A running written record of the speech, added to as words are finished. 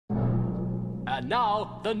And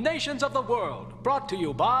now, the nations of the world, brought to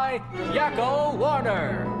you by Yakko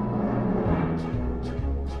Warner.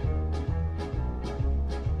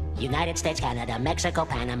 United States, Canada, Mexico,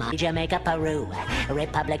 Panama, Jamaica, Peru,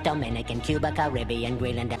 Republic Dominican, Cuba, Caribbean,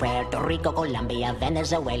 Greenland, Puerto Rico, Colombia,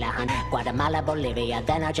 Venezuela, Guatemala, Bolivia,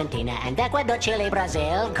 then Argentina, and Ecuador, Chile,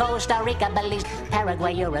 Brazil, Costa Rica, Belize,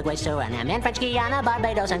 Paraguay, Uruguay, Suriname, and French Guiana,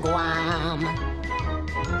 Barbados, and Guam.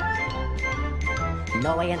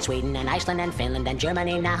 Norway and Sweden and Iceland and Finland and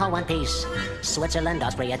Germany now one piece. Switzerland,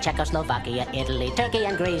 Austria, Czechoslovakia, Italy, Turkey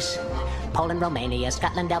and Greece. Poland, Romania,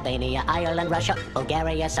 Scotland, Albania, Ireland, Russia,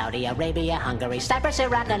 Bulgaria, Saudi Arabia, Hungary, Cyprus,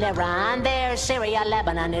 Iraq and Iran. There's Syria,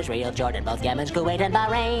 Lebanon, Israel, Jordan, both Yemen, Kuwait and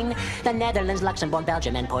Bahrain. The Netherlands, Luxembourg,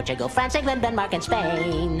 Belgium and Portugal, France, England, Denmark and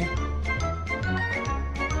Spain.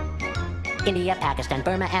 India, Pakistan,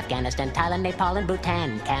 Burma, Afghanistan, Thailand, Nepal and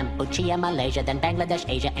Bhutan, Cambodia, Malaysia, then Bangladesh,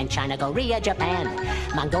 Asia and China, Korea, Japan,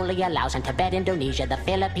 Mongolia, Laos and Tibet, Indonesia, the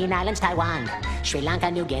Philippine Islands, Taiwan, Sri Lanka,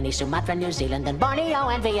 New Guinea, Sumatra, New Zealand, then Borneo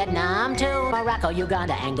and Vietnam, to Morocco,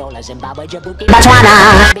 Uganda, Angola, Zimbabwe, Djibouti,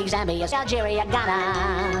 Botswana, Zambia, Algeria,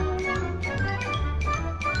 Ghana.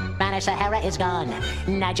 Spanish Sahara is gone.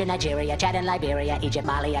 Niger, Nigeria, Chad and Liberia, Egypt,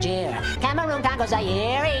 Mali, Algeria, Cameroon, Congo,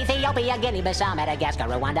 Zaire, Ethiopia, Guinea-Bissau, Madagascar,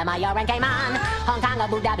 Rwanda, Mayor and Cayman, Hong Kong,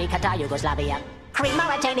 Abu Dhabi, Qatar, Yugoslavia, Crete,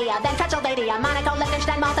 Mauritania, then Transylvania, Monaco,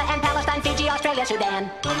 Liechtenstein, Malta and Palestine, Fiji, Australia,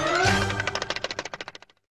 Sudan.